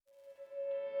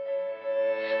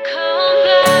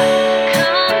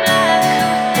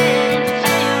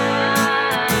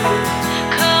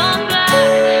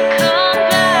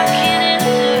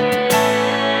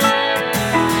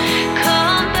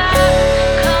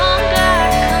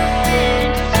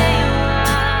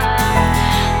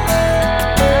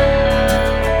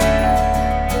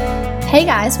Hey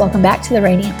guys, welcome back to the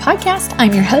Radiant Podcast.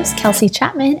 I'm your host, Kelsey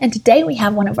Chapman, and today we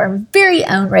have one of our very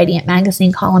own Radiant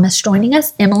Magazine columnists joining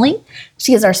us, Emily.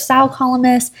 She is our style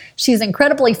columnist. She's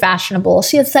incredibly fashionable.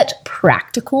 She has such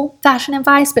practical fashion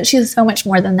advice, but she is so much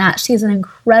more than that. She is an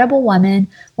incredible woman,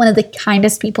 one of the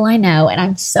kindest people I know, and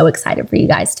I'm so excited for you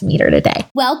guys to meet her today.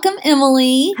 Welcome,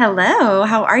 Emily. Hello.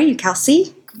 How are you,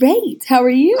 Kelsey? Great. How are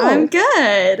you? I'm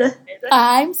good.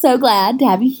 I'm so glad to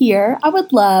have you here. I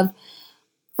would love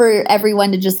for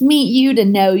everyone to just meet you, to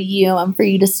know you, and for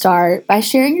you to start by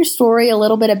sharing your story, a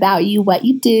little bit about you, what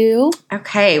you do.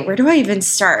 Okay, where do I even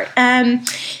start?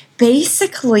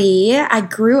 Basically, I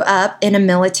grew up in a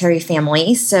military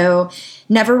family, so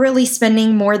never really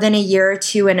spending more than a year or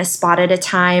two in a spot at a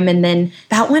time. And then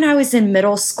about when I was in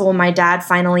middle school, my dad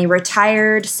finally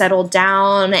retired, settled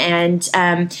down, and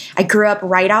I grew up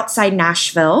right outside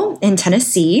Nashville in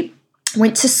Tennessee.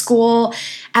 Went to school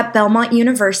at Belmont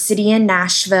University in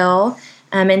Nashville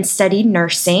and studied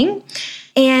nursing.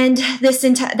 And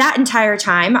that entire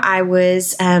time, I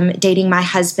was dating my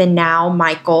husband now,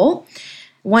 Michael.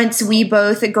 Once we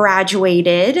both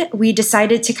graduated, we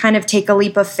decided to kind of take a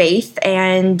leap of faith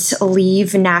and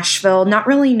leave Nashville, not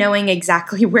really knowing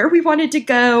exactly where we wanted to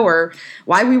go or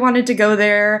why we wanted to go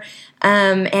there.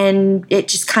 And it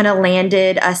just kind of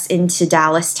landed us into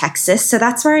Dallas, Texas. So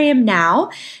that's where I am now.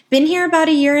 Been here about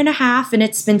a year and a half, and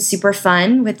it's been super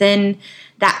fun. Within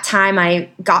that time, I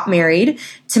got married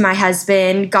to my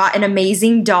husband, got an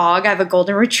amazing dog. I have a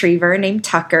golden retriever named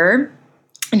Tucker,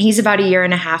 and he's about a year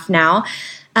and a half now.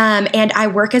 And I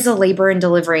work as a labor and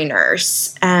delivery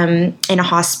nurse in a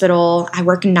hospital. I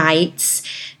work nights.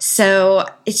 So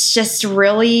it's just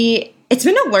really, it's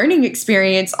been a learning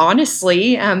experience,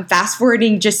 honestly. Fast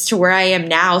forwarding just to where I am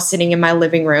now, sitting in my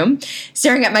living room,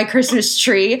 staring at my Christmas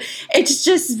tree. It's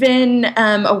just been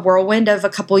a whirlwind of a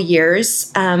couple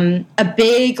years, a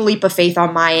big leap of faith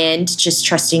on my end, just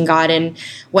trusting God and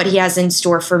what He has in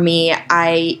store for me.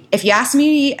 If you asked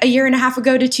me a year and a half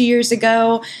ago to 2 years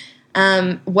ago,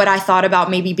 what I thought about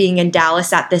maybe being in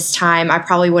Dallas at this time, I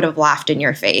probably would have laughed in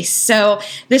your face. So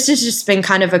this has just been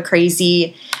kind of a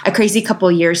crazy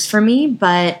couple years for me,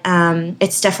 but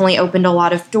it's definitely opened a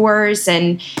lot of doors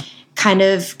and kind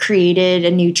of created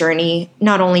a new journey,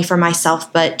 not only for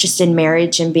myself, but just in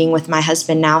marriage and being with my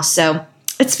husband now. So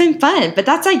it's been fun, but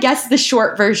that's, I guess, the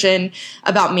short version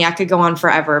about me. I could go on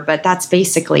forever, but that's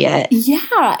basically it.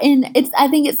 Yeah, and I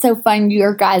think it's so fun.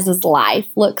 Your guys' life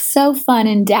looks so fun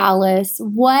in Dallas.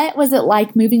 What was it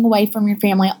like moving away from your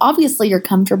family? Obviously, you're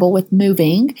comfortable with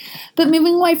moving, but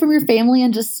moving away from your family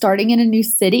and just starting in a new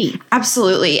city.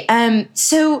 Absolutely.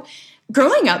 So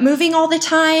growing up, moving all the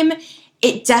time,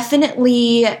 it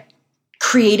definitely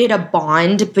created a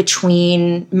bond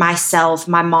between myself,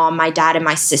 my mom, my dad, and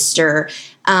my sister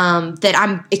that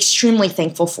I'm extremely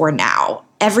thankful for now.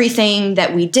 Everything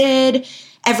that we did,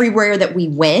 everywhere that we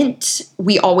went,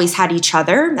 we always had each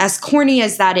other. As corny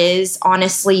as that is,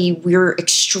 honestly, we're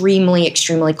extremely,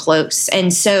 extremely close.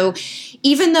 And so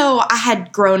even though I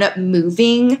had grown up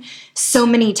moving so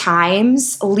many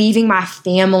times, leaving my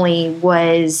family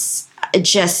was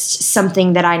just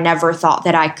something that I never thought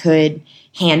that I could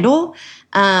handle.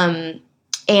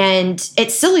 And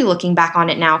it's silly looking back on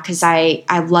it now because I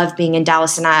love being in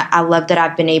Dallas, and I love that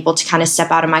I've been able to kind of step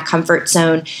out of my comfort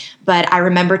zone. But I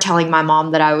remember telling my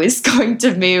mom that I was going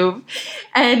to move,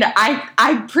 and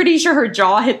I'm pretty sure her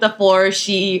jaw hit the floor.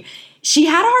 She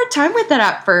had a hard time with that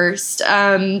at first.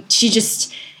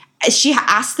 She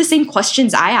asked the same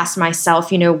questions I asked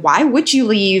myself, why would you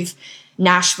leave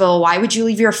Nashville? Why would you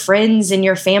leave your friends and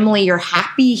your family? You're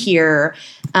happy here.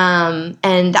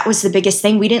 And that was the biggest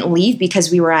thing. We didn't leave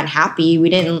because we were unhappy. We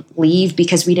didn't leave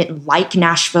because we didn't like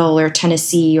Nashville or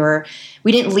Tennessee, or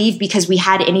we didn't leave because we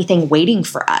had anything waiting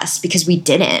for us, because we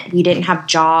didn't. We didn't have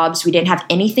jobs. We didn't have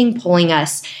anything pulling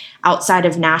us outside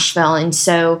of Nashville. And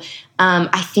so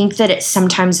I think that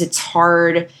sometimes it's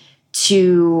hard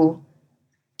to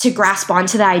grasp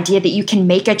onto the idea that you can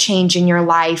make a change in your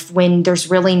life when there's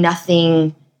really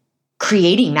nothing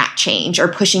creating that change or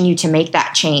pushing you to make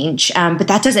that change. But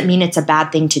that doesn't mean it's a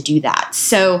bad thing to do that.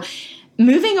 So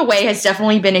moving away has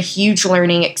definitely been a huge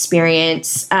learning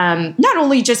experience, not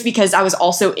only just because I was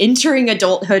also entering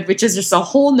adulthood, which is just a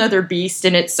whole nother beast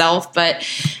in itself, but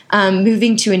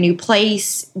moving to a new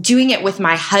place, doing it with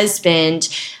my husband.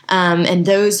 And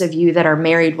those of you that are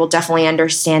married will definitely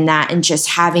understand that. And just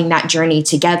having that journey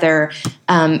together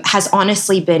has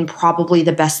honestly been probably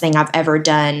the best thing I've ever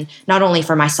done, not only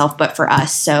for myself, but for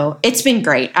us. So it's been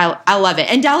great. I love it.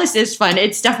 And Dallas is fun.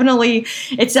 It's definitely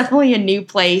a new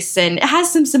place, and it has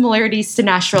some similarities to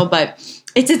Nashville, but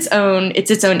it's its own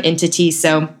entity.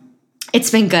 So It's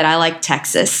been good. I like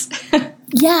Texas.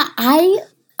 Yeah,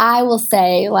 I will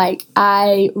say, like,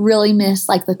 I really miss,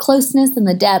 like, the closeness and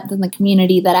the depth and the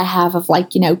community that I have of, like,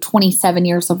 27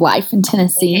 years of life in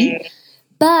Tennessee. Mm-hmm.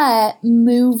 But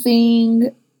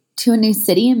moving to a new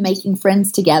city and making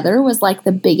friends together was, like,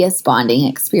 the biggest bonding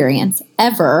experience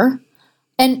ever.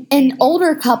 And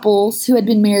older couples who had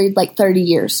been married, like, 30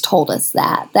 years told us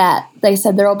that they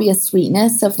said there will be a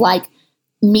sweetness of, like,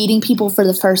 meeting people for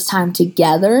the first time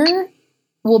together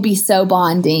will be so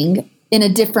bonding in a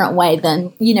different way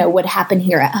than, would happen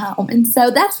here at home. And so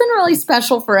that's been really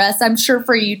special for us. I'm sure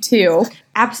for you too.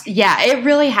 Yeah, it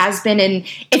really has been. And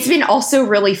it's been also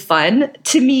really fun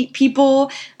to meet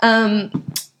people,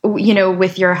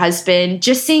 with your husband,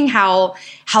 just seeing how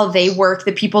they work,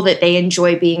 the people that they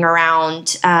enjoy being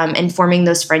around, and forming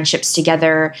those friendships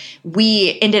together.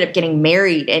 We ended up getting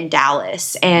married in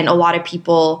Dallas, and a lot of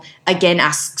people, again,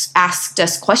 asked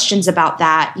us questions about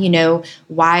that.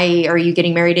 Why are you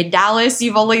getting married in Dallas?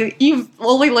 You've only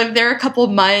lived there a couple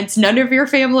months. None of your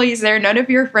family's there. None of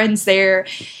your friends there.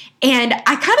 And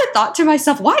I kind of thought to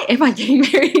myself, why am I getting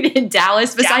married in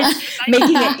Dallas besides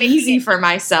making it easy for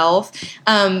myself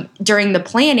during the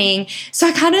planning? So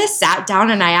I kind of sat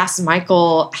down and I asked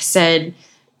Michael, I said,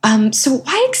 so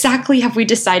why exactly have we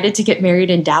decided to get married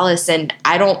in Dallas? And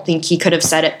I don't think he could have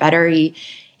said it better. He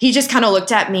just kind of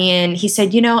looked at me and he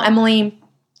said, Emily,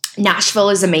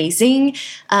 Nashville is amazing.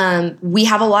 We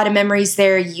have a lot of memories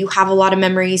there. You have a lot of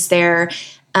memories there.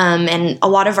 And a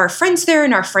lot of our friends there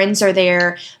and our friends are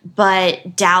there,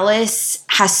 but Dallas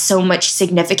has so much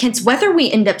significance, whether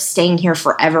we end up staying here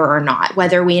forever or not,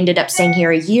 whether we ended up staying here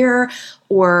a year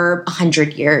or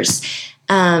 100 years.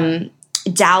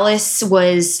 Dallas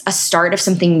was a start of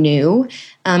something new.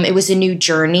 It was a new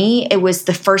journey. It was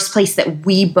the first place that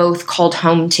we both called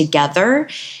home together,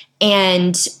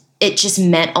 and it just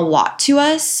meant a lot to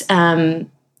us.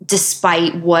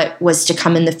 Despite what was to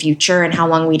come in the future and how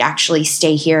long we'd actually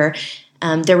stay here.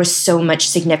 There was so much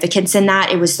significance in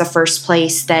that. It was the first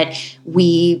place that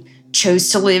we chose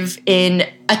to live in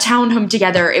a townhome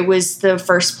together. It was the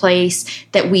first place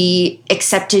that we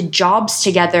accepted jobs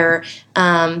together.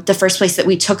 The first place that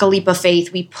we took a leap of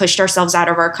faith. We pushed ourselves out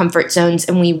of our comfort zones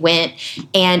and we went.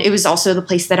 And it was also the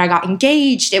place that I got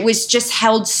engaged. It was just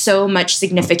held so much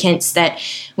significance that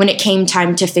when it came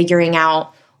time to figuring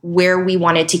out where we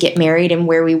wanted to get married and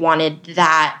where we wanted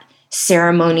that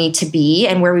ceremony to be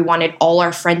and where we wanted all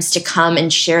our friends to come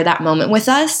and share that moment with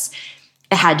us,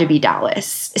 it had to be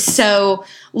Dallas. So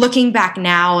looking back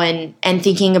now and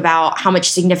thinking about how much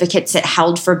significance it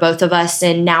held for both of us,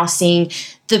 and now seeing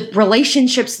the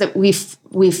relationships that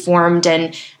we've formed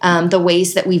and the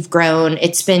ways that we've grown,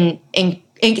 it's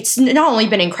not only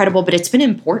been incredible, but it's been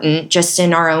important just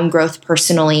in our own growth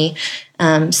personally.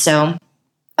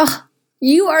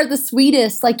 You are the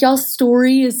sweetest. Like, y'all's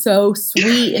story is so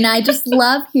sweet. And I just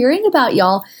love hearing about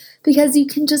y'all because you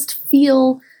can just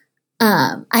feel,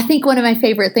 I think one of my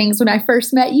favorite things when I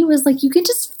first met you was, like, you can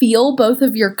just feel both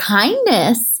of your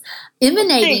kindness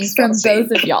emanating from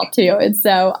both of y'all too. And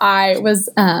so I was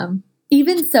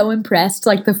even so impressed,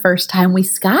 like, the first time we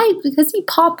Skyped, because he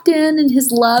popped in and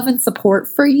his love and support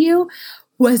for you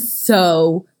was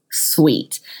so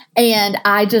sweet. And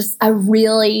I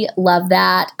really love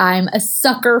that. I'm a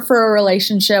sucker for a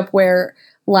relationship where,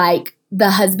 like, the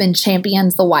husband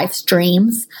champions the wife's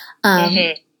dreams.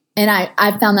 And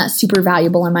I found that super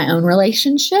valuable in my own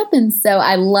relationship. And so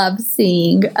I love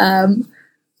seeing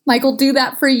Michael do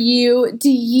that for you. Do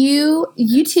you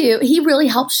too, he really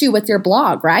helps you with your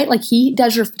blog, right? Like, he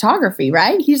does your photography,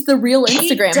 right? He's the real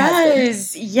Instagram He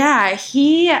does. husband. Yeah.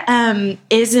 He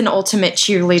is an ultimate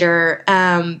cheerleader.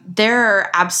 There are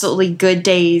absolutely good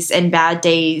days and bad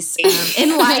days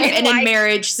in life and in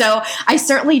marriage. So I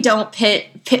certainly don't paint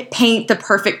the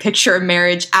perfect picture of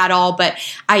marriage at all, but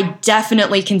I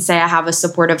definitely can say I have a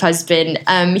supportive husband.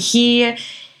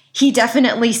 He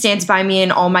definitely stands by me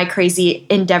in all my crazy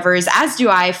endeavors, as do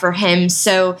I for him.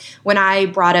 So when I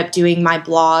brought up doing my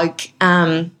blog,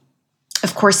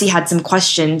 of course he had some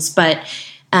questions, but,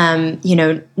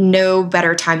 no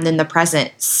better time than the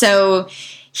present. So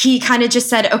he kind of just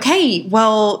said, okay,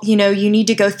 well, you need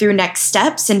to go through next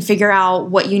steps and figure out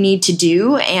what you need to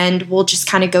do, and we'll just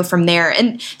kind of go from there.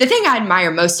 And the thing I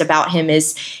admire most about him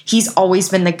is he's always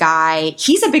been the guy.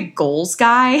 He's a big goals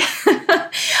guy,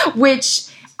 which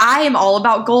I am all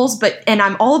about goals, and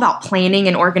I'm all about planning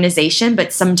and organization,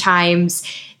 but sometimes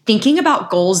thinking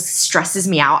about goals stresses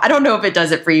me out. I don't know if it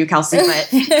does it for you, Kelsey, but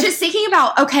just thinking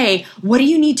about, okay, what do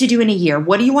you need to do in a year?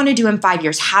 What do you want to do in 5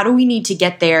 years? How do we need to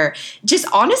get there? Just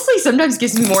honestly sometimes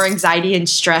gives me more anxiety and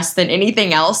stress than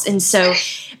anything else. And so,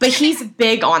 but he's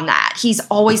big on that. He's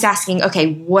always asking,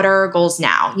 okay, what are our goals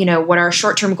now? What are our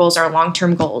short-term goals, our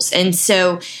long-term goals? And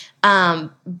so,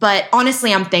 but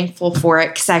honestly, I'm thankful for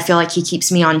it because I feel like he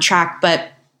keeps me on track. But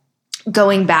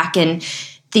going back and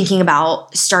thinking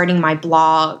about starting my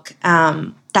blog,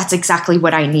 that's exactly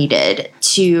what I needed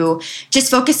to just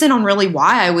focus in on really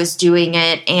why I was doing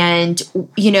it. And,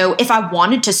 if I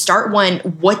wanted to start one,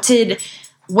 what did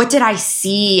I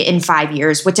see in 5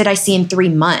 years? What did I see in 3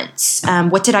 months?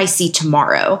 What did I see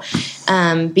tomorrow?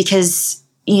 Because,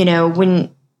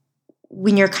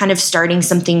 when you're kind of starting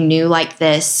something new like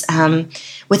this,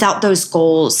 without those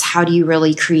goals, how do you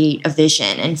really create a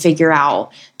vision and figure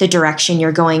out the direction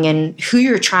you're going and who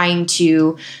you're trying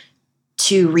to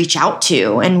reach out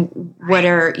to, and what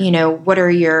are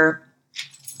your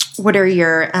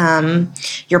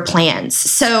plans?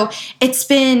 So it's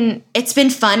been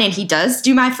fun, and he does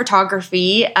do my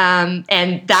photography.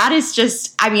 And that is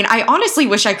just, I honestly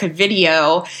wish I could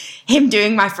video him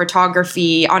doing my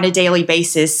photography on a daily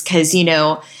basis. Cause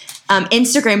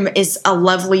Instagram is a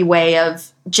lovely way of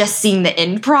just seeing the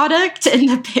end product and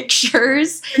the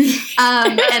pictures,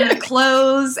 and the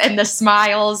clothes and the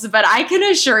smiles. But I can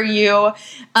assure you,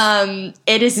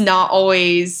 it is not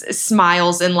always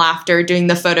smiles and laughter doing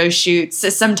the photo shoots.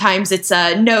 Sometimes it's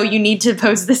no, you need to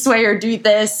pose this way or do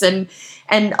this. And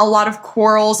a lot of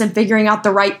quarrels and figuring out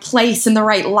the right place and the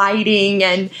right lighting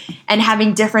and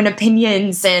having different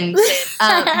opinions. And,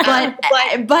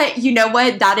 but you know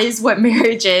what? That is what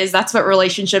marriage is. That's what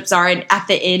relationships are. And at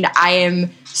the end, I am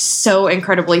so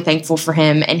incredibly thankful for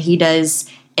him. And he does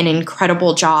an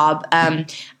incredible job.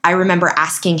 I remember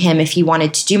asking him if he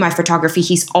wanted to do my photography.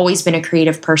 He's always been a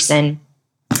creative person.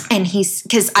 And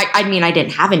because I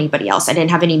didn't have anybody else. I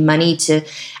didn't have any money to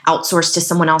outsource to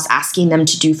someone else asking them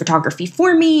to do photography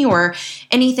for me or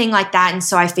anything like that. And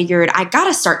so I figured I got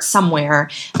to start somewhere.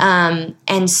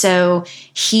 And so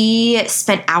he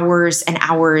spent hours and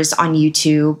hours on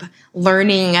YouTube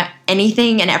learning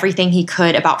anything and everything he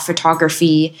could about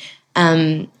photography,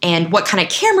 and what kind of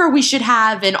camera we should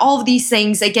have and all of these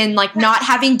things. Again, like not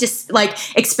having just like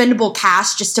expendable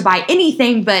cash just to buy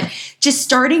anything, but just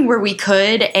starting where we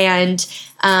could and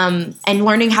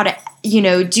learning how to,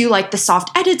 do like the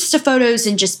soft edits to photos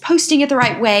and just posting it the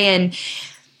right way. And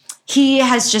he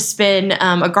has just been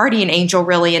a guardian angel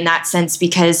really in that sense,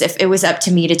 because if it was up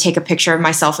to me to take a picture of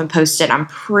myself and post it, I'm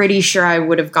pretty sure I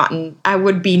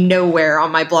would be nowhere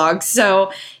on my blog.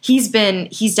 So he's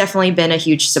definitely been a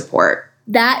huge support.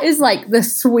 That is like the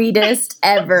sweetest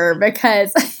ever,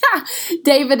 because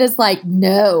David is like,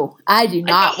 no, I do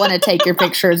not want to take your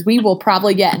pictures. We will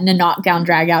probably get in a knockdown,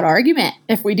 drag out argument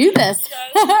if we do this.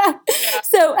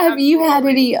 So have you had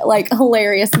any like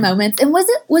hilarious moments? And was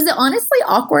it honestly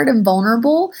awkward and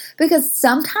vulnerable? Because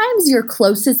sometimes your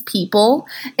closest people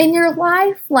in your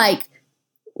life, like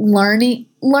learning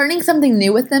something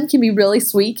new with them can be really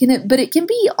sweet, but it can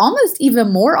be almost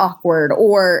even more awkward,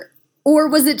 or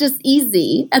was it just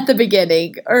easy at the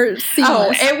beginning or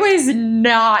seamless? Oh, it was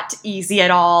not easy at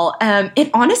all.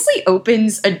 It honestly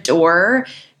opens a door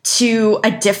to a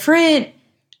different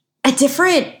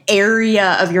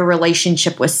area of your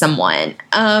relationship with someone.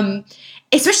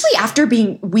 Especially after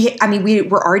we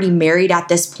were already married at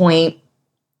this point,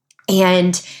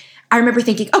 and I remember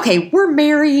thinking, okay, we're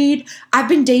married. I've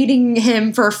been dating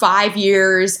him for 5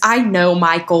 years. I know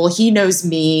Michael. He knows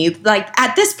me. Like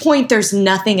at this point, there's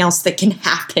nothing else that can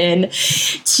happen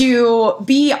to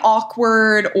be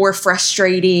awkward or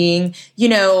frustrating,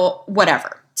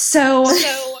 whatever. So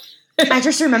I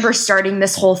just remember starting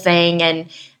this whole thing, and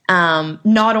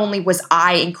not only was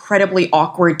I incredibly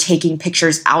awkward taking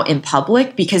pictures out in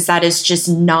public, because that is just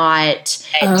not,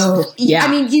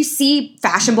 you see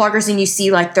fashion bloggers and you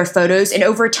see like their photos, and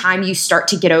over time you start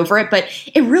to get over it, but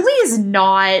it really is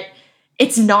not,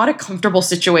 it's not a comfortable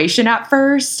situation at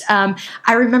first.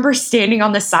 I remember standing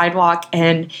on the sidewalk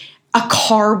and a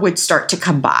car would start to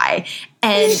come by,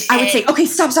 and I would say, okay,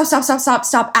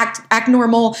 stop, act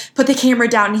normal, put the camera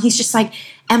down. And he's just like,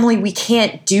 Emily, we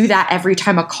can't do that every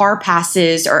time a car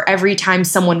passes or every time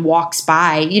someone walks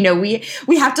by.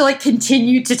 We have to like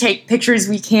continue to take pictures.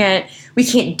 We can't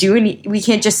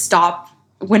just stop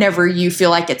whenever you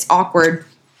feel like it's awkward.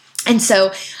 And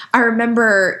so I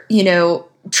remember,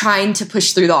 trying to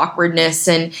push through the awkwardness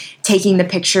and taking the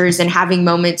pictures and having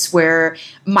moments where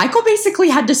Michael basically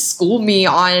had to school me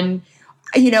on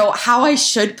how I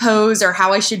should pose or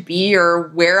how I should be or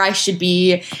where I should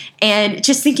be. And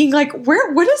just thinking like,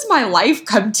 what does my life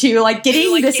come to? Like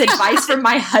getting this advice from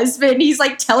my husband. He's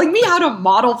like telling me how to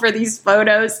model for these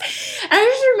photos. And I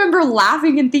just remember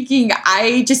laughing and thinking,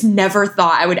 I just never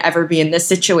thought I would ever be in this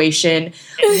situation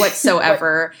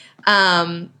whatsoever.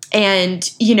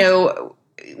 And,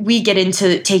 we get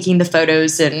into taking the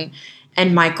photos and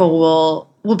Michael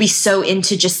will be so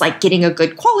into just like getting a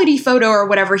good quality photo or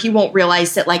whatever. He won't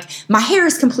realize that like my hair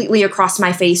is completely across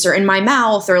my face or in my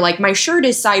mouth or like my shirt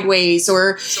is sideways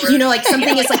or, like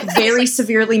something is like very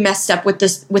severely messed up with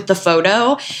the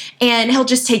photo. And he'll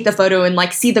just take the photo and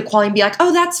like see the quality and be like,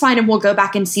 oh, that's fine. And we'll go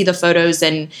back and see the photos.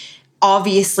 And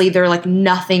obviously they're like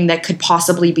nothing that could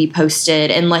possibly be posted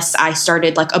unless I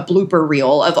started like a blooper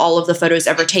reel of all of the photos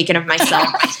ever taken of myself.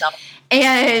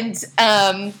 And,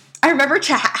 I remember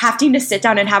having to sit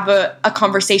down and have a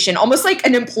conversation, almost like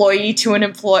an employee to an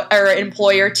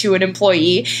employer to an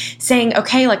employee, saying,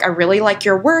 okay, like, I really like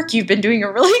your work. You've been doing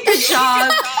a really good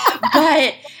job.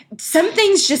 But some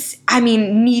things just,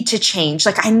 need to change.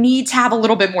 Like, I need to have a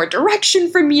little bit more direction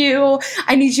from you.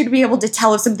 I need you to be able to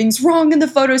tell if something's wrong in the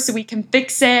photo so we can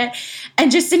fix it.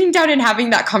 And just sitting down and having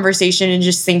that conversation and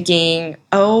just thinking,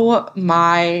 oh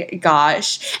my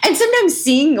gosh. And sometimes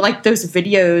seeing like those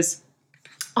videos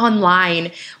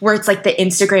online where it's like the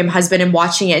Instagram husband and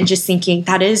watching it and just thinking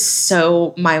that is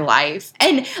so my life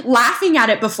and laughing at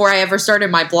it before I ever started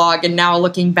my blog. And now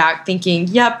looking back thinking,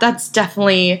 yep, that's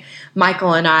definitely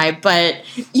Michael and I. But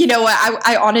you know what?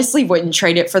 I honestly wouldn't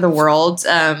trade it for the world.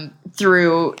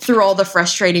 Through all the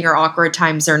frustrating or awkward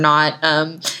times or not.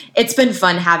 It's been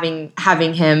fun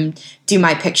having him do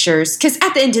my pictures because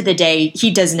at the end of the day,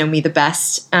 he does know me the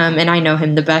best and I know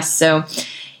him the best. So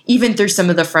even through some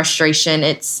of the frustration,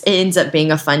 it ends up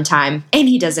being a fun time. And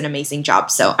he does an amazing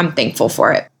job. So I'm thankful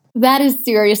for it. That is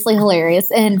seriously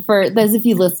hilarious. And for those of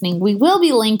you listening, we will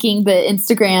be linking the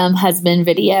Instagram husband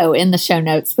video in the show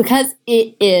notes because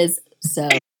it is so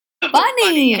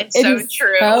funny. It's so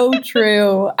true. So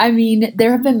true.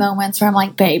 There have been moments where I'm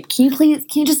like, babe, can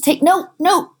you just take, no,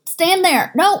 stand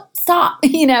there. No, stop,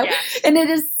 Yes. And it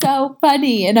is so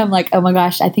funny. And I'm like, oh my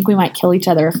gosh, I think we might kill each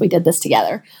other if we did this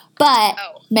together. But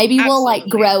maybe we'll like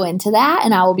grow into that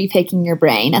and I will be picking your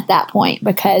brain at that point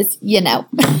because,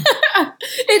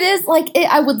 it is like,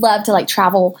 I would love to like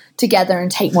travel together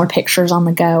and take more pictures on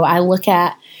the go. I look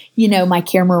at, my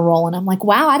camera roll and I'm like,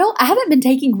 wow, I haven't been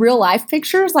taking real life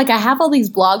pictures. Like I have all these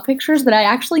blog pictures, but I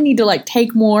actually need to like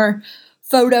take more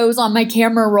photos on my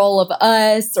camera roll of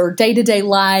us or day-to-day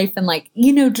life and like,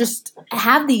 just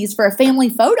have these for a family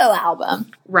photo album.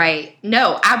 Right.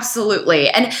 No, absolutely.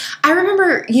 And I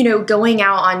remember, going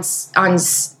out on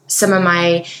some of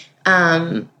my,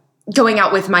 going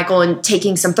out with Michael and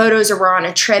taking some photos or we're on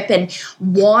a trip and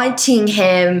wanting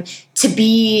him to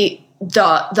be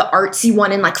the artsy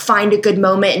one and like find a good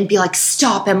moment and be like,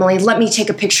 stop, Emily, let me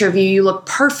take a picture of you. You look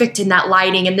perfect in that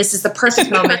lighting and this is the perfect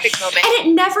moment. And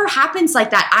it never happens like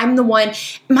that. I'm the one,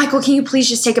 Michael, can you please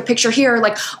just take a picture here?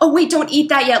 Like, oh wait, don't eat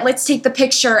that yet. Let's take the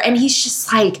picture. And he's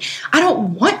just like, I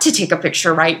don't want to take a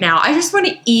picture right now. I just want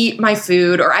to eat my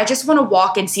food or I just want to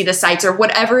walk and see the sights or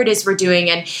whatever it is we're doing.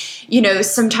 And,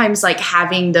 sometimes like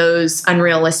having those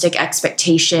unrealistic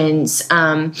expectations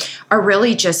are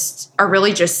really just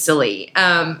silly.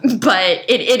 But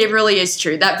it really is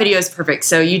true. That video is perfect.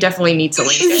 So you definitely need to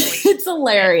link it. It's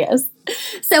hilarious.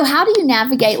 So how do you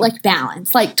navigate like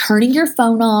balance, like turning your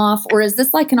phone off? Or is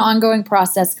this like an ongoing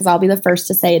process? Because I'll be the first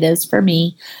to say it is for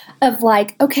me of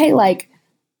like, okay, like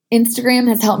Instagram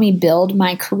has helped me build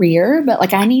my career, but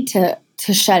like I need to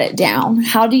shut it down.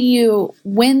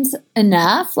 When's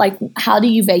enough? Like how do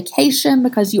you vacation?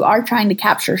 Because you are trying to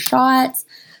capture shots,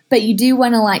 but you do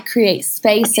want to like create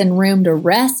space and room to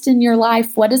rest in your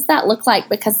life. What does that look like?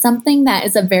 Because something that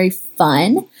is a very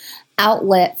fun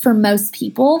outlet for most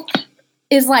people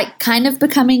is like kind of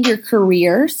becoming your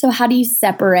career. So how do you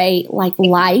separate like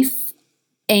life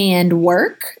and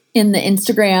work in the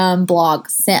Instagram blog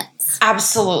sense?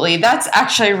 Absolutely. That's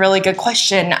actually a really good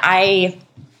question. I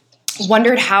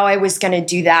wondered how I was going to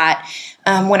do that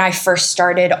when I first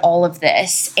started all of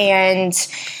this. And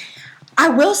I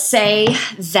will say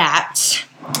that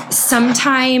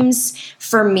sometimes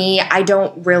for me, I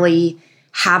don't really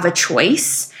have a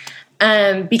choice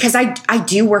because I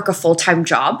do work a full-time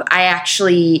job. I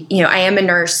actually, I am a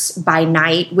nurse by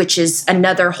night, which is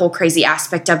another whole crazy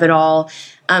aspect of it all,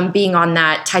 being on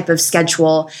that type of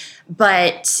schedule,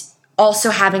 but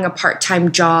also having a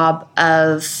part-time job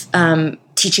of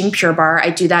teaching Pure Barre. I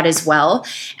do that as well.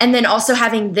 And then also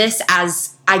having this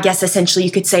as, I guess, essentially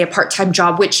you could say a part-time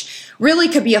job, which really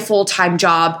could be a full-time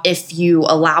job if you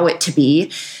allow it to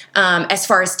be, as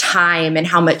far as time and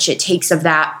how much it takes of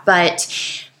that. But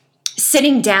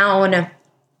sitting down,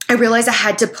 I realized I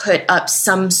had to put up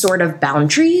some sort of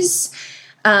boundaries,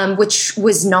 which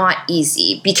was not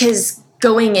easy because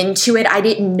going into it, I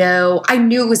didn't know. I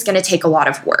knew it was going to take a lot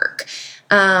of work.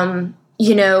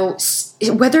 You know,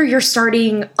 whether you're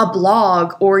starting a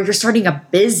blog or you're starting a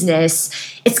business,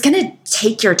 it's going to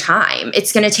take your time.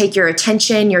 It's going to take your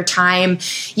attention, your time.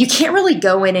 You can't really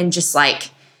go in and just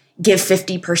like give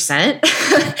 50%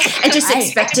 and just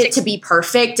expect it to be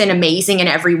perfect and amazing and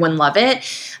everyone love it.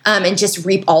 And just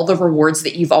reap all the rewards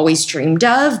that you've always dreamed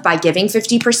of by giving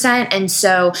 50%. And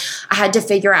so I had to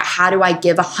figure out, how do I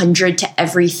give 100 to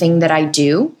everything that I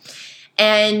do?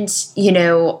 And, you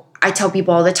know, I tell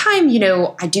people all the time, you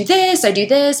know, I do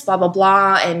this, blah, blah,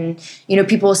 blah. And, you know,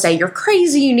 people will say, you're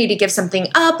crazy. You need to give something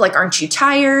up. Like, aren't you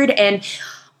tired? And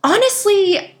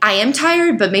honestly, I am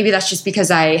tired, but maybe that's just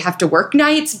because I have to work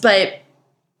nights. But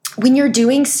when you're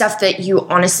doing stuff that you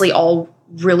honestly all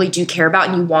really do care about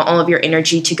and you want all of your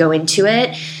energy to go into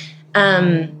it,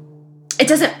 it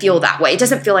doesn't feel that way. It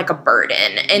doesn't feel like a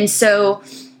burden. And so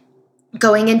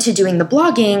going into doing the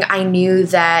blogging, I knew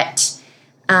that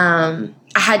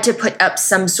I had to put up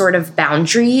some sort of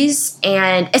boundaries,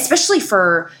 and especially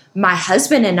for my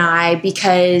husband and I,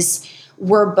 because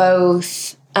we're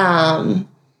both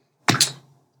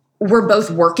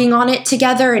working on it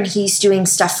together and he's doing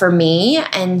stuff for me.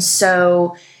 And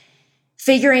so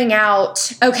figuring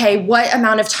out, okay, what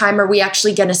amount of time are we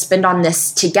actually going to spend on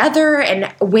this together?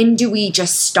 And when do we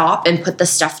just stop and put the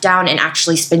stuff down and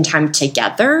actually spend time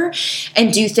together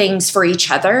and do things for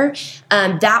each other?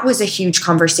 That was a huge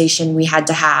conversation we had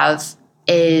to have,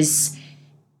 is,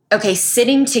 okay,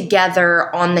 sitting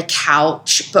together on the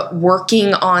couch, but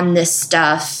working on this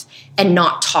stuff and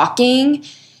not talking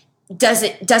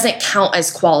doesn't count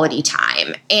as quality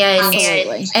time.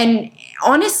 And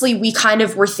honestly, we kind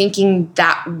of were thinking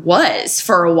that was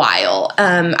for a while.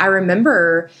 I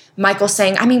remember Michael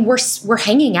saying, I mean, we're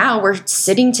hanging out, we're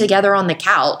sitting together on the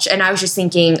couch. And I was just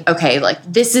thinking, okay, like,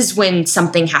 this is when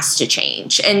something has to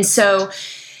change. And so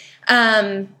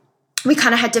we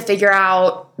kind of had to figure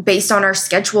out, based on our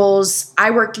schedules,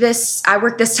 I work this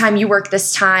time, you work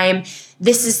this time.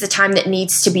 This is the time that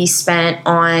needs to be spent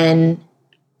on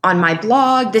my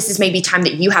blog. This is maybe time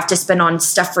that you have to spend on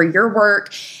stuff for your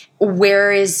work.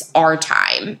 Where is our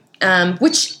time?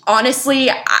 Which honestly,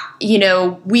 you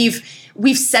know, we've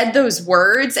said those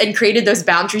words and created those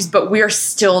boundaries, but we are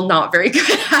still not very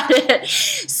good at it.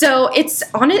 So it's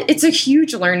a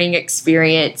huge learning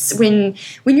experience when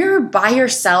you're by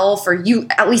yourself, or you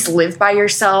at least live by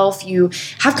yourself. You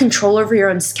have control over your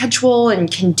own schedule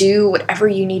and can do whatever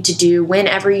you need to do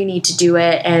whenever you need to do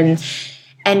it.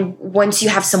 And once you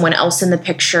have someone else in the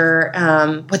picture,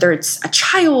 whether it's a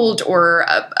child or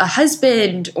a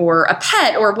husband or a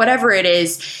pet or whatever it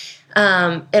is,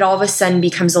 it all of a sudden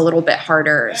becomes a little bit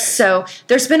harder. So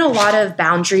there's been a lot of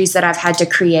boundaries that I've had to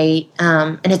create,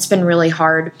 and it's been really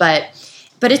hard, but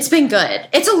it's been good.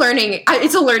 It's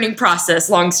a learning process,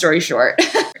 long story short.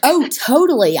 Oh,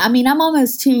 totally. I mean, I'm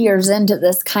almost 2 years into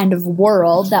this kind of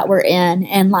world that we're in,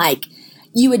 and like,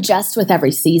 you adjust with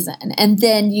every season. And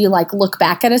then you like look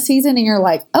back at a season and you're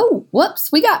like, oh, whoops,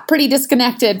 we got pretty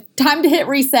disconnected. Time to hit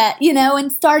reset, you know,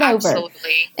 and start over.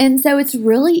 And so it's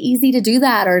really easy to do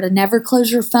that, or to never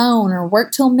close your phone or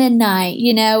work till midnight,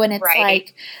 you know, and it's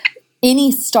like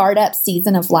any startup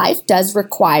season of life does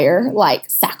require like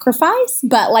sacrifice,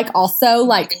 but like also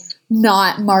like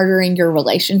not martyring your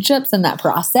relationships in that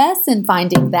process, and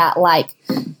finding that like,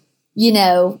 you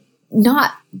know,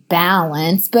 not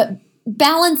balance, but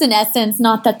balance in essence.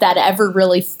 Not that ever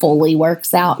really fully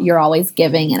works out. You're always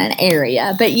giving in an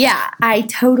area. But yeah,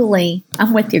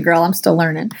 I'm with you, girl. I'm still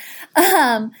learning.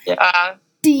 I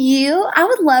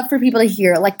would love for people to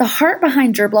hear like the heart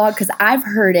behind your blog, because I've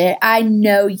heard it. I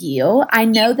know you. I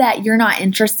know that you're not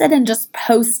interested in just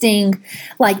posting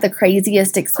like the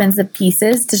craziest expensive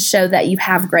pieces to show that you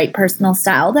have great personal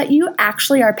style, that you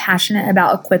actually are passionate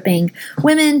about equipping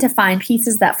women to find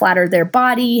pieces that flatter their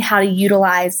body, how to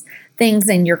utilize things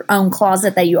in your own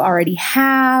closet that you already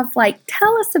have. Like,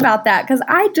 tell us about that, because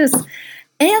I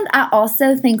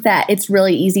also think that it's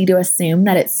really easy to assume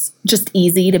that it's just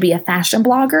easy to be a fashion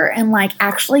blogger. And like,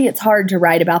 actually, it's hard to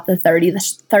write about the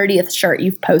 30th shirt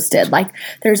you've posted. Like,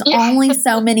 there's only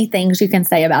so many things you can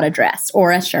say about a dress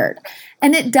or a shirt.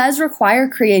 And it does require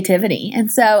creativity.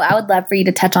 And so I would love for you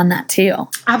to touch on that too.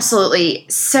 Absolutely.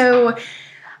 So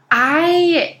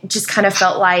I just kind of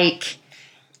felt like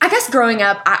I guess growing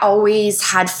up, I always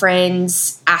had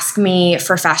friends ask me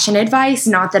for fashion advice.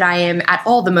 Not that I am at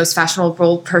all the most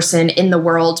fashionable person in the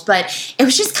world, but it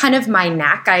was just kind of my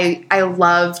knack. I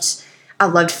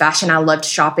loved fashion. I loved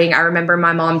shopping. I remember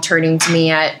my mom turning to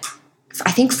me at,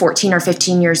 I think, 14 or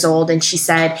 15 years old, and she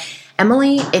said,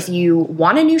 Emily, if you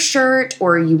want a new shirt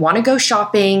or you want to go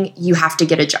shopping, you have to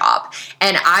get a job.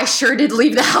 And I sure did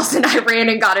leave the house and I ran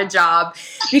and got a job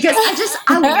because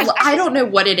I don't know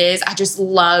what it is. I just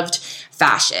loved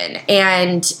fashion.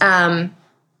 And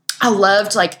I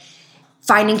loved like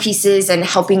finding pieces and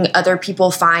helping other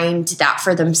people find that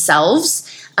for themselves.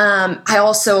 I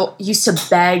also used to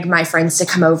beg my friends to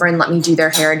come over and let me do their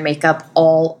hair and makeup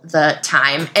all the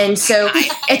time. And so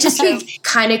it just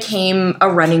kind of came a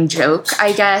running joke,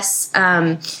 I guess.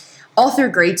 All through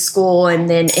grade school and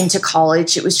then into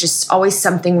college, it was just always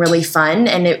something really fun.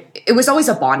 And it was always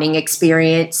a bonding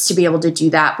experience to be able to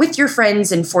do that with your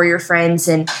friends and for your friends,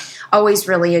 and always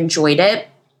really enjoyed it.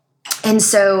 And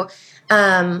so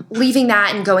leaving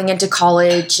that and going into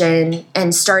college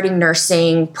and starting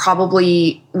nursing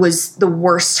probably was the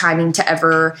worst timing to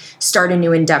ever start a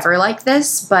new endeavor like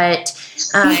this. But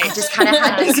I just kind of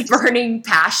had this burning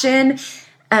passion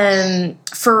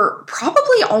for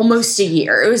probably almost a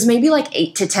year. It was maybe like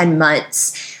 8 to 10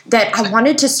 months that I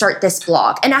wanted to start this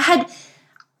blog. And I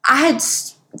had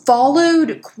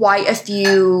followed quite a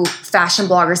few fashion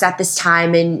bloggers at this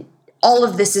time, and all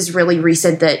of this is really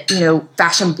recent that,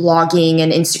 fashion blogging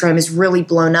and Instagram is really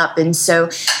blown up. And so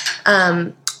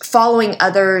following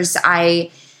others,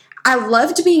 I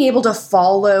loved being able to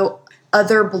follow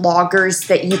other bloggers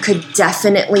that you could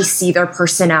definitely see their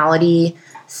personality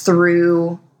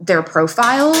through their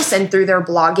profiles and through their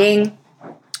blogging.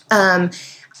 I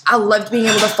loved being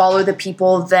able to follow the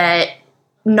people that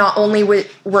not only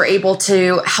were able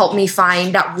to help me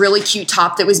find that really cute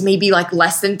top that was maybe like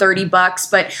less than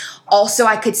 $30, but also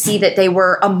I could see that they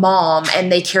were a mom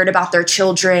and they cared about their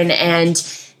children, and,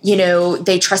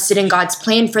 they trusted in God's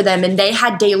plan for them, and they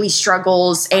had daily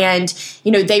struggles, and,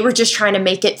 they were just trying to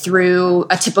make it through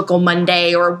a typical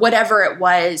Monday or whatever it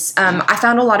was. I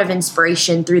found a lot of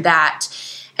inspiration through that,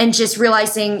 and just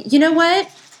realizing, you know what,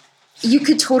 you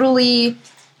can totally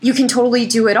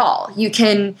do it all. You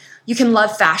can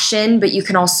love fashion, but you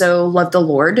can also love the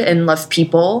Lord and love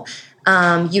people.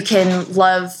 You can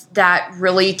love that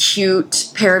really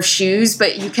cute pair of shoes,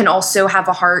 but you can also have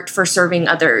a heart for serving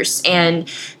others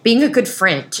and being a good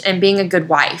friend and being a good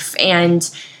wife. And,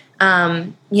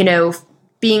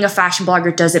 being a fashion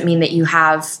blogger doesn't mean that you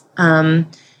have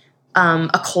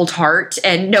a cold heart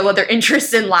and no other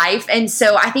interests in life. And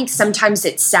so I think sometimes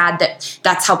it's sad that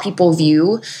that's how people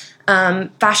view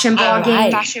fashion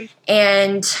blogging. Right.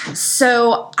 And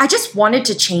so I just wanted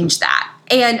to change that.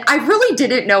 And I really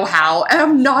didn't know how.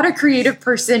 I'm not a creative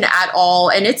person at all,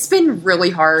 and it's been really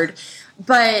hard.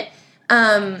 But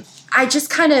I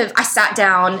sat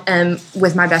down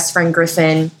with my best friend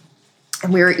Griffin,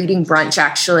 and we were eating brunch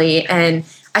actually, and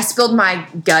I spilled my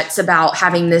guts about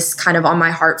having this kind of on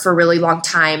my heart for a really long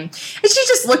time. And she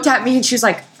just looked at me and she was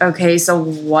like, okay, so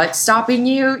what's stopping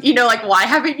you? Why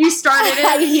haven't you started it?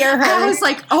 I hear her. And I was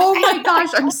like, oh my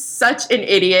gosh, I'm such an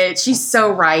idiot. She's so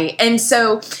right. And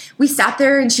so we sat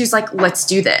there and she was like, let's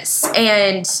do this.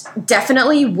 And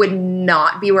definitely would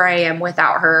not be where I am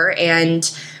without her and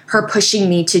her pushing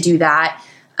me to do that.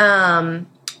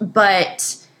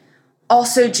 But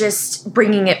also just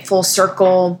bringing it full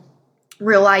circle,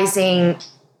 realizing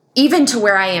even to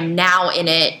where I am now in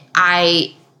it,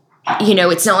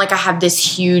 it's not like I have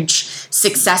this huge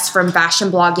success from fashion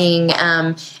blogging.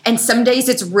 And some days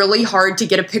it's really hard to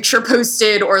get a picture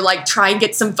posted or like try and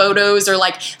get some photos or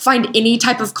like find any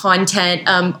type of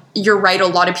content. You're right. A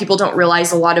lot of people don't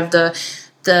realize a lot of the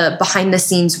behind the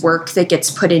scenes work that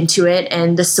gets put into it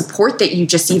and the support that you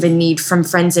just even need from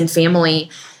friends and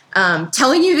family,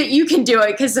 telling you that you can do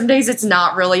it. 'Cause some days it's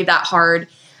not really that hard.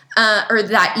 Or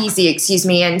that easy, excuse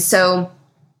me. And so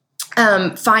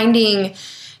finding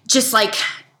just like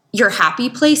your happy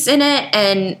place in it.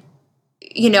 And,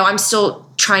 I'm still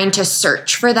trying to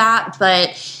search for that. But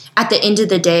at the end of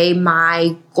the day,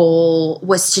 my goal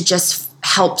was to just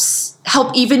help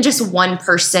even just one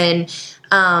person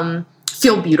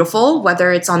feel beautiful,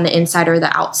 whether it's on the inside or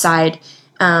the outside.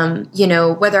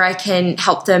 Whether I can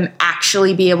help them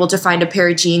actually be able to find a pair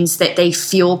of jeans that they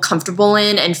feel comfortable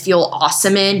in and feel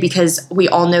awesome in, because we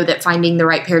all know that finding the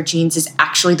right pair of jeans is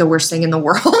actually the worst thing in the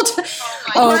world.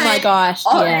 Oh my gosh.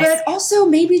 Yes. But also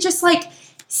maybe just like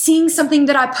seeing something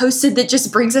that I posted that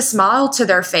just brings a smile to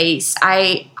their face.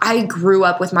 I grew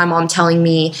up with my mom telling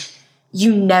me,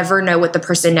 you never know what the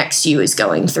person next to you is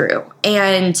going through.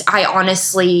 And I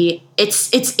honestly,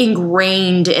 it's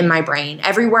ingrained in my brain.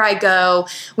 Everywhere I go,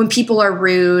 when people are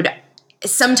rude,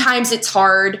 sometimes it's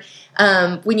hard.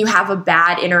 When you have a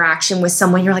bad interaction with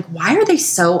someone, you're like, why are they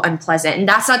so unpleasant? And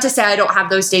that's not to say I don't have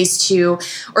those days too,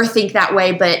 or think that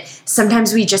way, but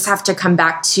sometimes we just have to come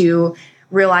back to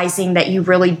realizing that you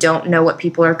really don't know what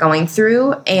people are going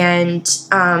through. And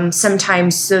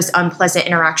sometimes those unpleasant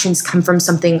interactions come from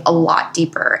something a lot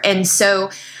deeper. And so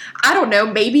I don't know,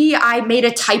 maybe I made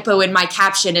a typo in my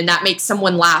caption and that makes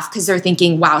someone laugh because they're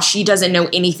thinking, wow, she doesn't know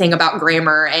anything about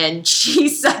grammar and she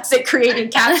sucks at creating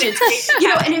captions.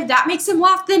 And if that makes them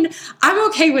laugh, then I'm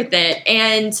okay with it.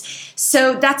 And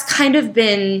so that's kind of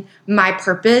been my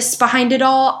purpose behind it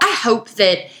all.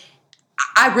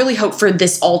 I really hope for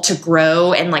this all to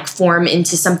grow and like form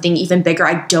into something even bigger.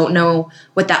 I don't know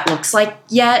what that looks like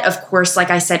yet. Of course,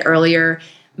 like I said earlier,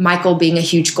 Michael being a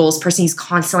huge goals person, he's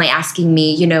constantly asking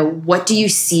me, what do you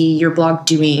see your blog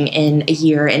doing in a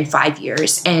year, in 5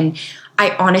 years? And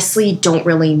I honestly don't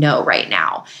really know right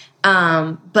now.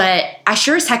 But I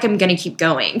sure as heck am going to keep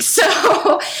going.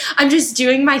 So I'm just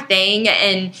doing my thing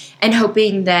and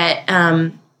hoping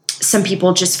that some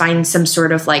people just find some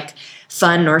sort of like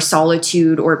fun or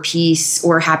solitude or peace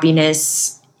or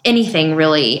happiness, anything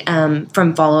really,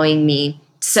 from following me.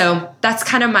 So that's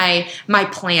kind of my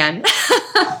plan.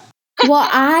 Well,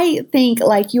 I think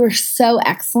like you are so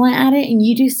excellent at it and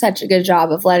you do such a good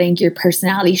job of letting your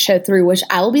personality show through, which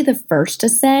I will be the first to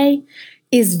say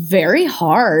is very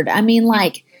hard. I mean,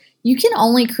 like you can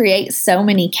only create so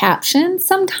many captions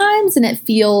sometimes and it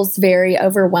feels very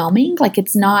overwhelming. Like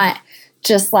it's not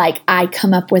just like I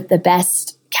come up with the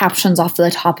best captions off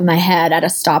the top of my head at a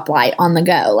stoplight on the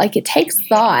go. Like it takes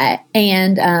thought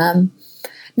and,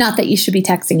 not that you should be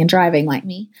texting and driving like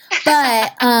me,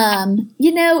 but,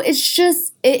 it's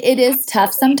just, it is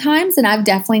tough sometimes. And I've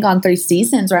definitely gone through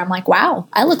seasons where I'm like, wow,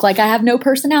 I look like I have no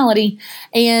personality.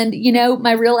 And,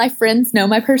 my real life friends know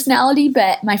my personality,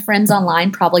 but my friends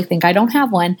online probably think I don't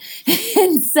have one.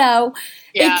 And so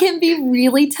it can be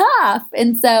really tough.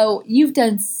 And so you've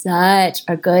done such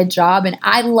a good job. And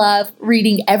I love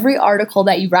reading every article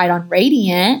that you write on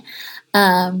Radiant,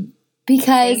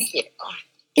 because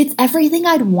it's everything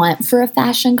I'd want for a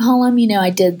fashion column. I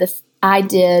did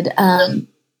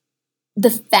the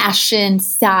fashion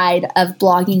side of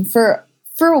blogging for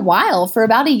a while, for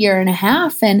about a year and a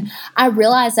half. And I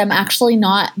realized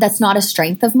that's not a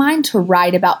strength of mine to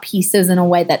write about pieces in a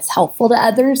way that's helpful to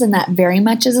others. And that very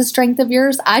much is a strength of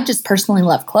yours. I just personally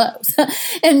love clothes.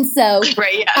 And so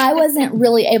I wasn't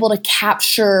really able to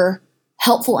capture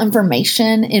helpful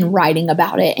information in writing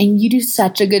about it. And you do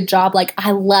such a good job. Like I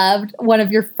loved one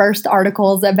of your first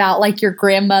articles about like your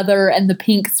grandmother and the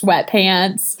pink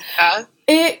sweatpants.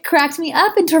 It cracked me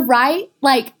up. And to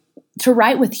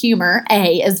write with humor,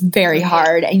 A, is very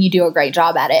hard and you do a great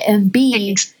job at it. And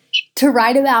B, to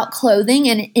write about clothing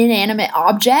and inanimate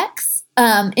objects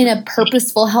in a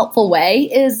purposeful, helpful way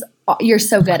you're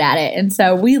so good at it. And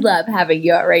so we love having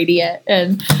you at Radiant.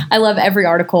 And I love every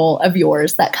article of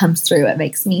yours that comes through. It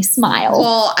makes me smile.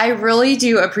 Well, I really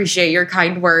do appreciate your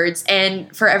kind words.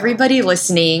 And for everybody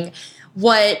listening,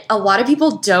 what a lot of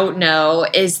people don't know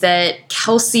is that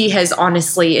Kelsey has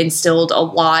honestly instilled a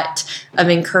lot of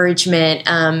encouragement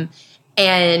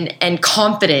and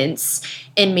confidence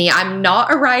in me. I'm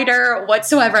not a writer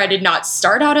whatsoever. I did not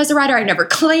start out as a writer. I never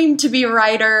claimed to be a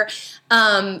writer.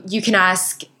 You can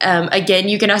ask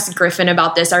Griffin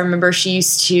about this. I remember she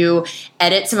used to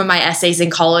edit some of my essays in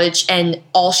college, and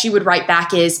all she would write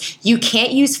back is, you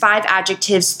can't use 5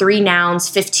 adjectives, 3 nouns,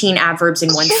 15 adverbs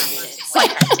in one sentence.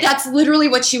 Like, that's literally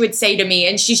what she would say to me.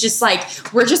 And she's just like,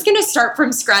 we're just going to start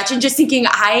from scratch. And just thinking,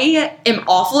 I am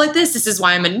awful at this. This is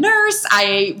why I'm a nurse.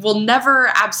 I will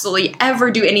never absolutely ever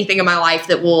do anything in my life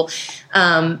that will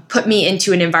put me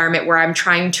into an environment where I'm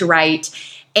trying to write.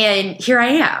 And here I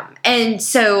am. And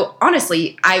so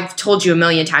honestly, I've told you a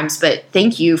million times, but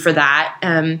thank you for that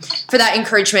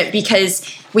encouragement, because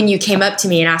when you came up to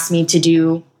me and asked me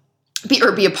to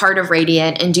be a part of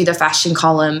Radiant and do the fashion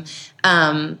column,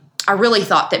 I really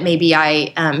thought that maybe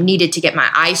I needed to get my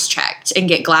eyes checked and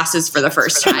get glasses for the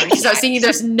first time, because I was thinking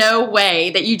there's no way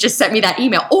that you just sent me that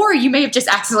email, or you may have just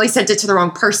accidentally sent it to the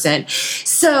wrong person.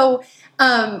 So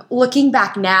looking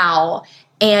back now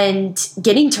and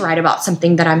getting to write about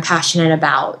something that I'm passionate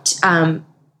about,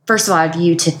 first of all, I have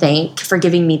you to thank for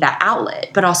giving me that outlet,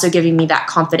 but also giving me that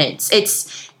confidence.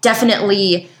 It's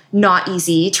definitely not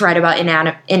easy to write about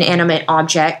inanimate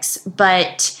objects,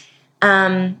 but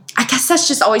I guess that's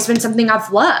just always been something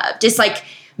I've loved. It's like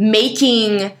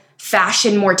making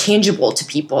fashion more tangible to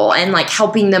people and like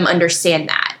helping them understand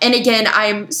that. And again,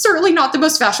 I'm certainly not the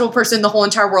most fashionable person in the whole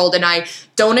entire world, and I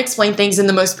don't explain things in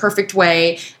the most perfect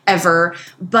way ever.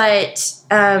 But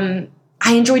I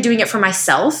enjoy doing it for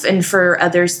myself and for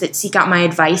others that seek out my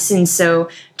advice. And so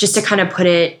just to kind of put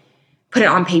it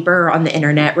on paper or on the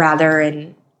internet rather,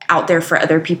 and out there for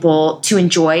other people to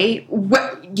enjoy,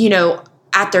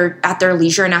 at their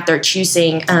leisure and at their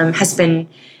choosing, has been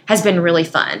really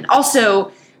fun.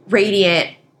 Also,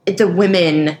 Radiant, the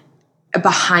women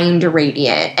behind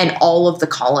Radiant and all of the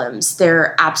columns,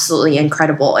 they're absolutely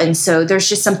incredible. And so there's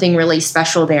just something really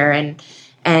special there. And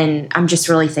I'm just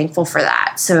really thankful for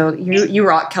that. So you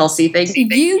rock, Kelsey. Thank you.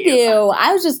 You do.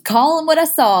 I was just calling what I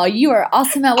saw. You are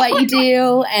awesome at what you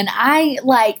do. And I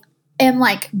am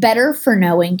better for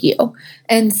knowing you.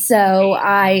 And so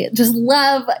I just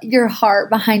love your heart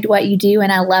behind what you do.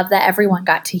 And I love that everyone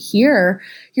got to hear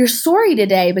your story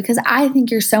today, because I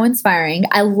think you're so inspiring.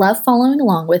 I love following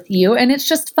along with you, and it's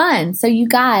just fun. So you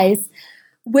guys,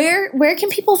 where can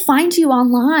people find you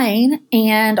online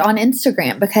and on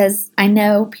Instagram? Because I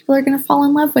know people are going to fall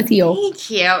in love with you. Thank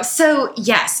you. So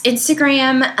yes,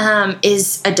 Instagram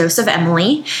is A Dose of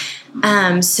Emily.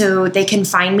 So they can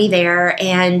find me there,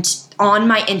 and on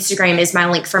my Instagram is my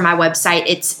link for my website.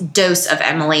 It's Dose of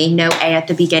Emily, no A at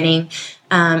the beginning.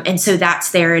 And so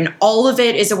that's there, and all of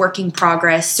it is a work in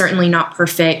progress, certainly not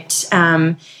perfect.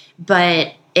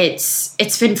 But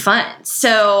it's been fun.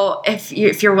 So if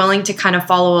you're willing to kind of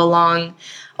follow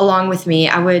along with me,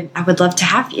 I would love to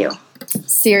have you.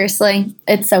 Seriously,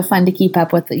 it's so fun to keep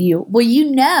up with you.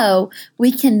 Well,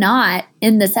 we cannot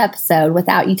end this episode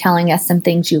without you telling us some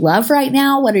things you love right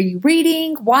now. What are you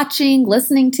reading, watching,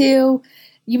 listening to?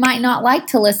 You might not like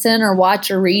to listen or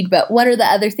watch or read, but what are the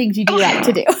other things you do like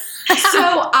to do?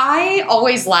 So I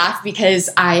always laugh because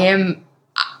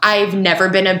I've never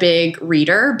been a big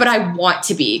reader, but I want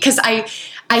to be, because I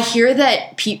hear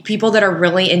that people that are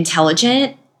really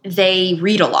intelligent, they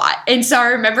read a lot. And so I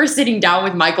remember sitting down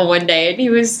with Michael one day, and he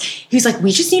was like,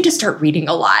 we just need to start reading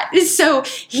a lot. So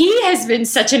he has been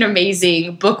such an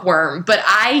amazing bookworm, but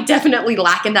I definitely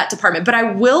lack in that department. But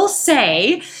I will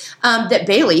say that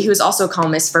Bailey, who is also a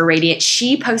columnist for Radiant,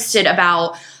 she posted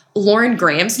about Lauren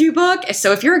Graham's new book.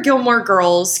 So if you're a Gilmore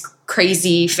Girls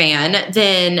crazy fan,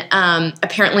 then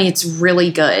apparently it's really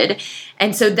good.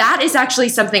 And so that is actually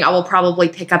something I will probably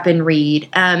pick up and read.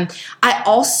 I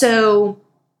also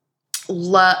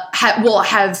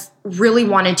have really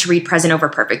wanted to read Present Over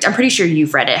Perfect. I'm pretty sure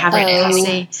you've read it, haven't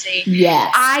you, Kelsey?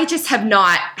 Yes. I just have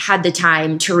not had the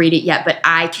time to read it yet, but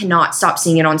I cannot stop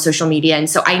seeing it on social media. And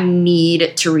so I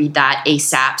need to read that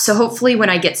ASAP. So hopefully when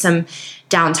I get some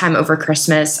downtime over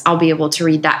Christmas, I'll be able to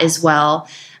read that as well.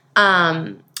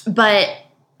 But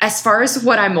as far as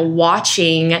what I'm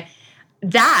watching,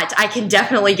 that I can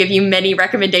definitely give you many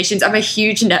recommendations. I'm a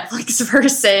huge Netflix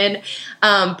person,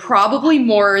 probably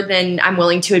more than I'm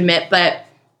willing to admit, but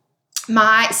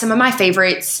some of my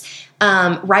favorites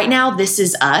right now, This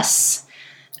Is Us.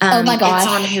 Oh my gosh.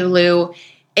 It's on Hulu.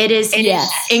 It is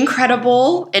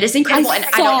incredible. It is incredible. And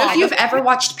I don't know if you've ever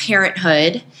watched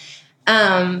Parenthood,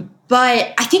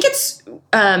 but I think it's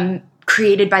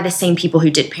created by the same people who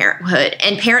did Parenthood.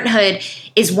 And Parenthood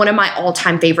is one of my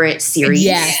all-time favorite series.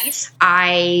 Yes.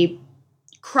 I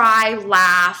cry,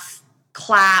 laugh,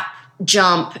 clap,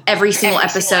 jump every single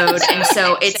episode. And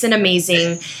so it's an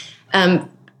amazing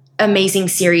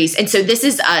series. And so This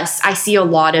Is Us, I see a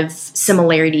lot of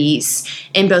similarities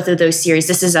in both of those series.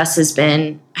 This Is Us has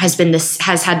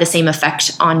had the same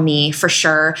effect on me for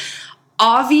sure.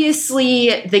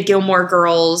 Obviously, the Gilmore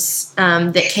Girls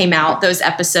that came out, those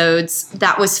episodes,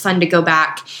 that was fun to go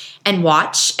back and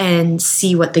watch and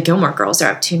see what the Gilmore Girls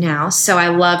are up to now. So I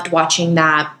loved watching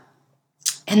that.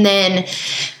 And then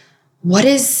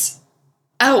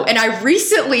and I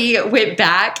recently went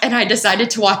back and I decided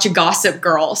to watch Gossip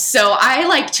Girl. So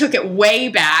I took it way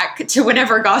back to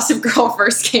whenever Gossip Girl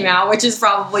first came out, which is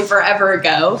probably forever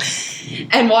ago,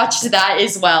 and watched that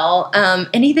as well.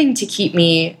 Anything to keep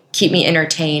me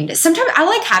entertained. Sometimes I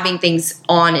like having things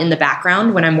on in the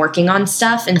background when I'm working on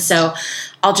stuff. And so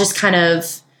I'll just kind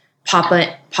of pop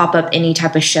up any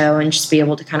type of show and just be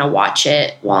able to kind of watch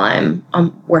it while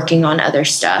I'm working on other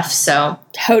stuff. So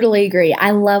totally agree.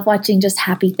 I love watching just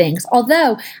happy things.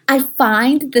 Although I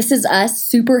find This Is Us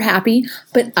super happy,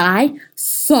 but I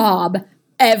sob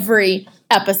every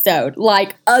episode,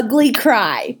 ugly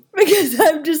cry, because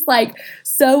I'm just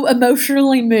so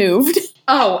emotionally moved.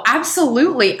 Oh,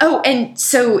 absolutely. Oh, and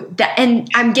so and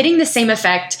I'm getting the same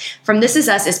effect from This Is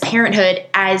Us as Parenthood,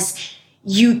 as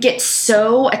you get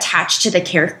so attached to the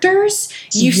characters,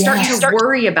 you start to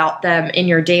worry about them in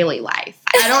your daily life.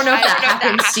 I don't know if that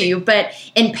happens to you, but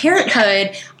in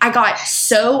parenthood, I got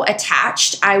so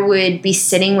attached. I would be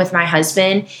sitting with my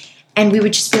husband and we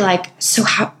would just be like, so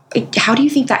how do you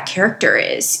think that character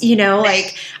is? You know,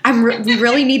 like we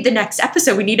really need the next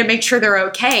episode. We need to make sure they're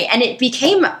okay. And it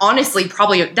became honestly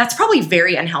that's probably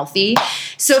very unhealthy.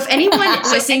 So if anyone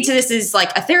listening to this is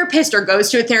like a therapist or goes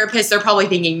to a therapist, they're probably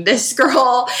thinking this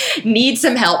girl needs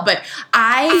some help. But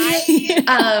I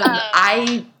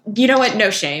you know what?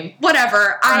 No shame.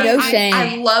 Whatever. No shame.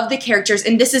 I love the characters.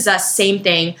 And this is us, same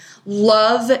thing.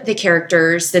 Love the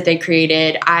characters that they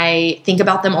created. I think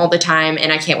about them all the time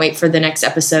and I can't wait for the next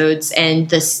episodes. And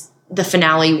the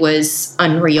finale was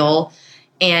unreal.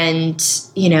 And,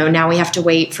 you know, now we have to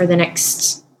wait for the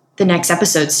next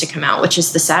episodes to come out, which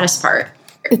is the saddest part.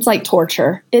 It's like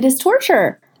torture. It is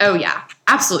torture. Oh, yeah.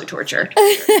 Absolute torture.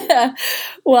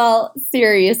 Well,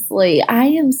 seriously, I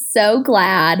am so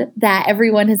glad that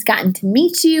everyone has gotten to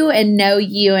meet you and know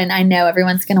you. And I know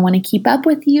everyone's going to want to keep up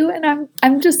with you. And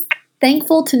I'm just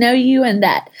thankful to know you and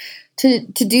that to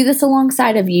do this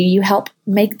alongside of you. You help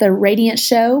make the Radiant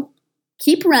show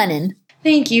keep running.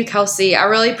 Thank you, Kelsey. I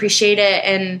really appreciate it.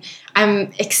 And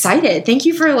I'm excited. Thank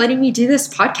you for letting me do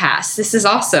this podcast. This is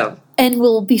awesome. And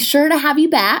we'll be sure to have you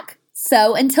back.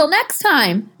 So until next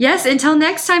time. Yes, until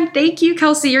next time. Thank you,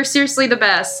 Kelsey. You're seriously the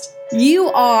best. You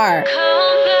are.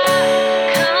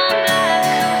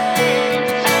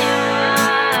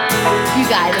 You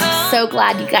guys, I'm so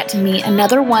glad you got to meet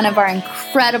another one of our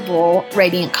incredible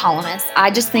Radiant columnists.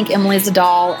 I just think Emily's a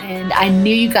doll, and I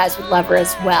knew you guys would love her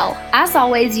as well. As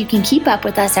always, you can keep up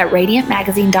with us at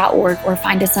radiantmagazine.org or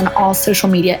find us on all social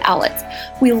media outlets.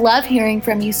 We love hearing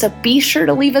from you, so be sure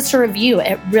to leave us a review.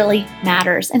 It really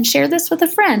matters. And share this with a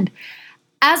friend.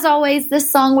 As always,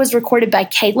 this song was recorded by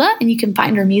Kayla, and you can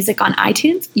find her music on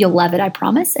iTunes. You'll love it, I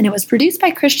promise. And it was produced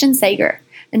by Christian Sager.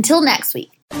 Until next week.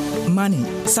 Money.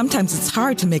 Sometimes it's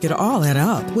hard to make it all add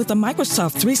up. With a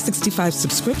Microsoft 365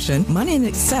 subscription, Money in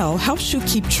Excel helps you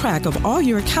keep track of all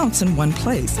your accounts in one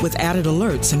place with added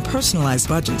alerts and personalized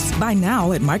budgets. Buy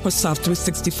now at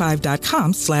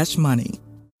Microsoft365.com/money.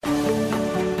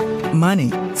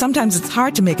 Money. Sometimes it's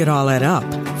hard to make it all add up.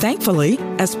 Thankfully,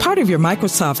 as part of your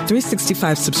Microsoft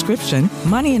 365 subscription,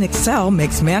 Money in Excel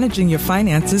makes managing your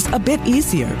finances a bit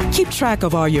easier. Keep track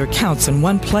of all your accounts in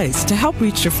one place to help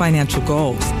reach your financial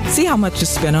goals. See how much you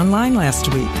spent online last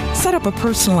week. Set up a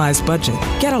personalized budget.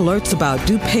 Get alerts about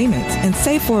due payments and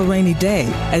save for a rainy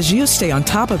day as you stay on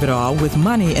top of it all with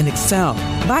Money in Excel.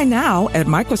 Buy now at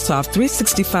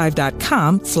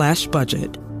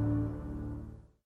Microsoft365.com/budget.